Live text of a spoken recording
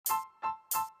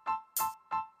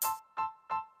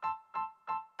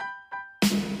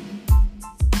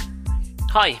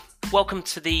Hi, welcome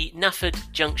to the Nafford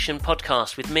Junction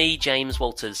podcast with me, James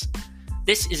Walters.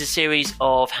 This is a series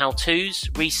of how-tos,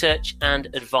 research and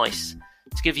advice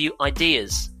to give you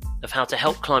ideas of how to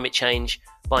help climate change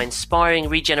by inspiring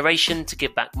regeneration to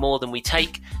give back more than we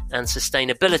take and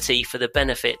sustainability for the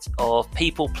benefit of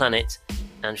people, planet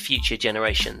and future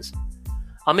generations.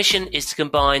 Our mission is to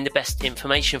combine the best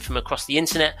information from across the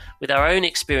internet with our own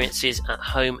experiences at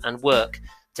home and work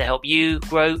to help you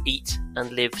grow, eat and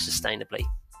live sustainably.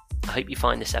 I hope you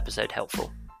find this episode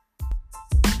helpful.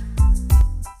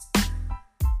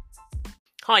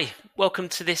 Hi, welcome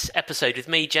to this episode with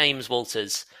me, James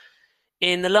Walters.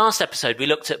 In the last episode, we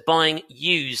looked at buying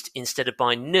used instead of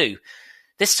buying new.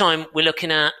 This time, we're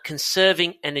looking at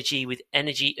conserving energy with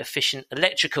energy-efficient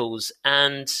electricals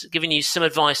and giving you some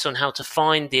advice on how to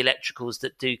find the electricals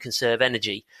that do conserve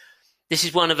energy. This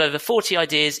is one of over 40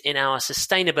 ideas in our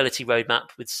sustainability roadmap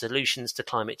with solutions to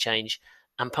climate change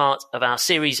and part of our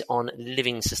series on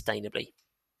living sustainably.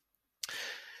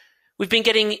 We've been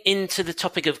getting into the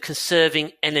topic of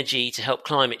conserving energy to help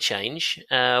climate change.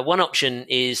 One option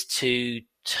is to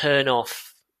turn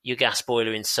off your gas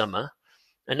boiler in summer.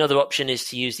 Another option is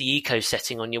to use the eco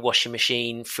setting on your washing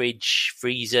machine, fridge,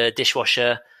 freezer,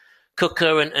 dishwasher,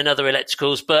 cooker and other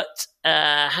electricals. But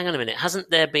hang on a minute, hasn't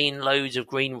there been loads of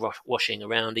greenwashing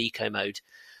around eco mode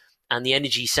and the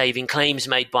energy saving claims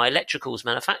made by electricals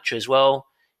manufacturers? Well,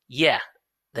 yeah,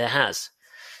 there has.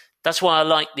 That's why I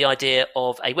like the idea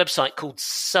of a website called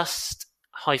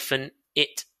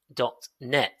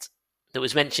sust-it.net that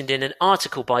was mentioned in an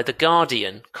article by The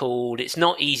Guardian called "It's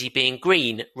Not Easy Being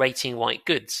Green, Rating White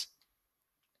Goods."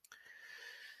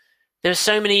 There are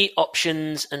so many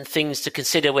options and things to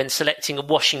consider when selecting a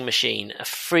washing machine, a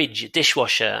fridge, a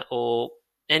dishwasher, or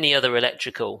any other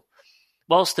electrical.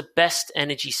 Whilst the best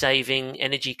energy-saving,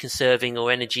 energy-conserving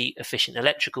or energy-efficient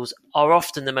electricals are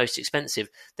often the most expensive,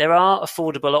 there are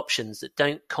affordable options that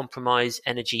don't compromise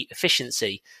energy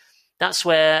efficiency. That's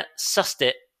where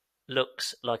Sust-it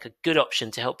looks like a good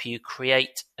option to help you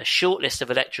create a shortlist of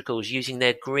electricals using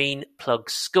their Green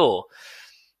Plug score.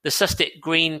 The Sust-it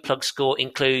Green Plug score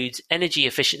includes energy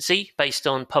efficiency based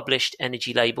on published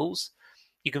energy labels.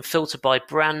 You can filter by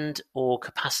brand or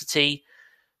capacity,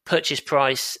 purchase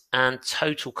price, and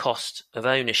total cost of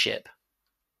ownership.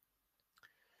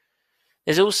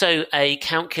 There's also a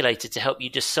calculator to help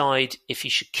you decide if you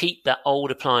should keep that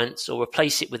old appliance or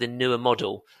replace it with a newer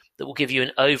model that will give you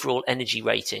an overall energy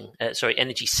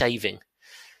saving.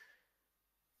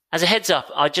 As a heads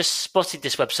up, I just spotted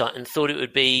this website and thought it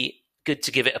would be good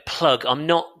to give it a plug. I'm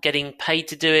not getting paid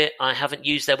to do it. I haven't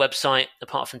used their website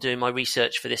apart from doing my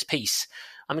research for this piece.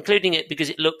 I'm including it because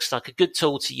it looks like a good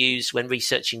tool to use when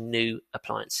researching new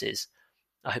appliances.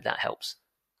 I hope that helps.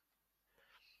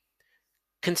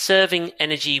 Conserving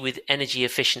energy with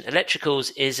energy-efficient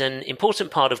electricals is an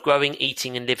important part of growing,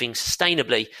 eating and living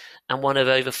sustainably, and one of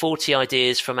over 40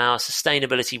 ideas from our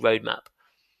sustainability roadmap.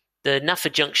 The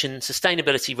Nafford Junction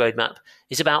Sustainability Roadmap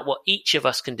is about what each of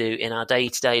us can do in our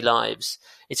day-to-day lives.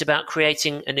 It's about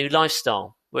creating a new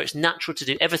lifestyle where it's natural to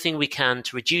do everything we can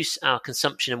to reduce our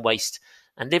consumption and waste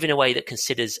and live in a way that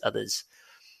considers others.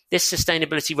 This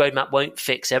sustainability roadmap won't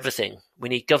fix everything. We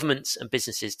need governments and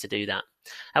businesses to do that.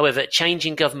 However,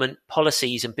 changing government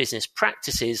policies and business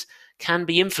practices can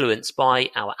be influenced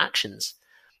by our actions.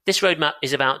 This roadmap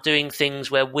is about doing things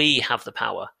where we have the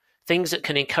power, things that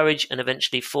can encourage and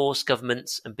eventually force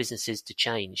governments and businesses to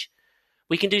change.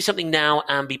 We can do something now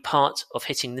and be part of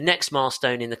hitting the next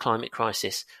milestone in the climate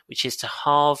crisis, which is to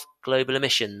halve global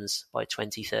emissions by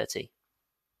 2030.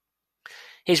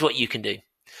 Here's what you can do.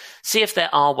 See if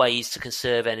there are ways to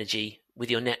conserve energy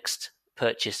with your next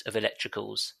purchase of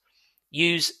electricals.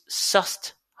 Use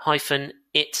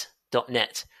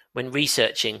sust-it.net when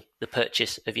researching the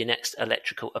purchase of your next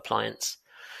electrical appliance.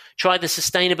 Try the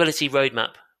sustainability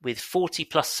roadmap with 40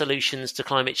 plus solutions to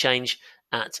climate change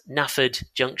at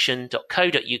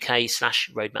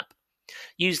naffordjunction.co.uk/roadmap.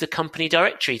 Use the company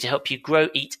directory to help you grow,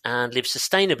 eat and live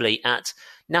sustainably at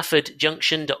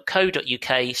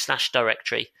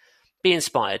naffordjunction.co.uk/directory. Be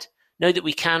inspired. Know that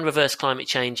we can reverse climate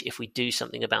change if we do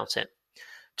something about it.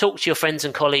 Talk to your friends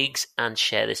and colleagues and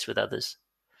share this with others.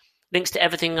 Links to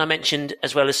everything I mentioned,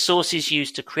 as well as sources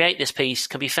used to create this piece,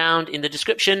 can be found in the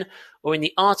description or in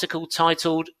the article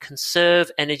titled "Conserve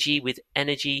Energy with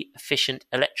Energy Efficient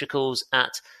Electricals"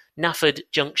 at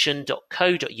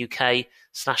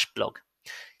naffordjunction.co.uk/blog.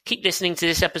 Keep listening to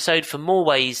this episode for more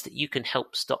ways that you can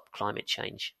help stop climate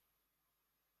change.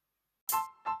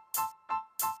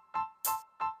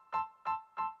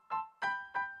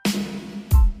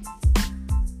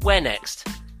 Where next?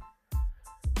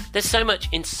 There's so much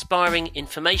inspiring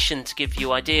information to give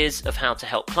you ideas of how to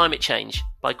help climate change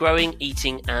by growing,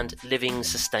 eating and living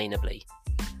sustainably.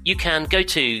 You can go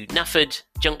to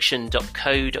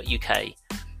naffordjunction.co.uk,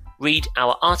 read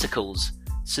our articles,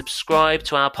 subscribe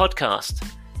to our podcast,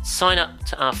 sign up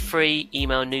to our free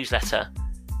email newsletter,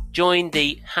 join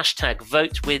the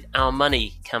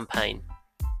 #VoteWithOurMoney campaign,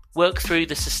 work through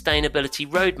the sustainability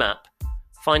roadmap,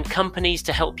 find companies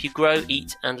to help you grow,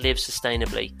 eat and live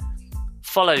sustainably.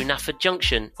 Follow Nafford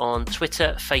Junction on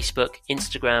Twitter, Facebook,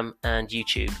 Instagram and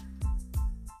YouTube.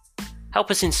 Help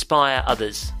us inspire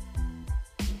others.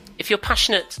 If you're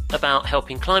passionate about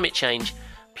helping climate change,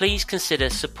 please consider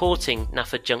supporting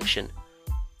Nafford Junction.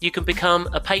 You can become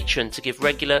a patron to give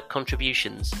regular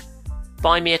contributions.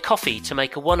 Buy me a coffee to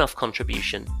make a one-off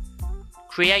contribution.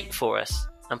 Create for us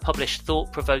and publish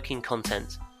thought-provoking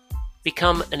content.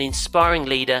 Become an inspiring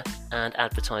leader and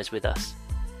advertise with us.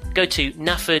 Go to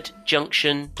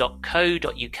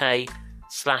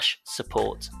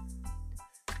naffordjunction.co.uk/support.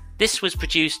 This was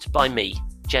produced by me,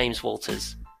 James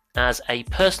Walters, as a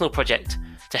personal project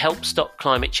to help stop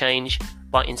climate change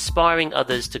by inspiring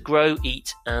others to grow,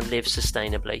 eat and live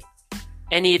sustainably.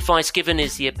 Any advice given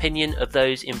is the opinion of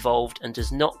those involved and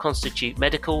does not constitute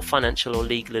medical, financial or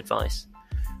legal advice.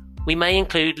 We may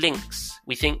include links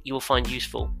we think you will find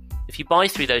useful. If you buy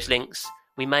through those links,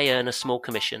 we may earn a small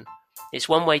commission. It's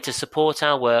one way to support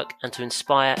our work and to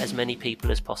inspire as many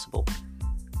people as possible.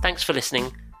 Thanks for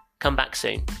listening. Come back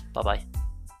soon. Bye-bye.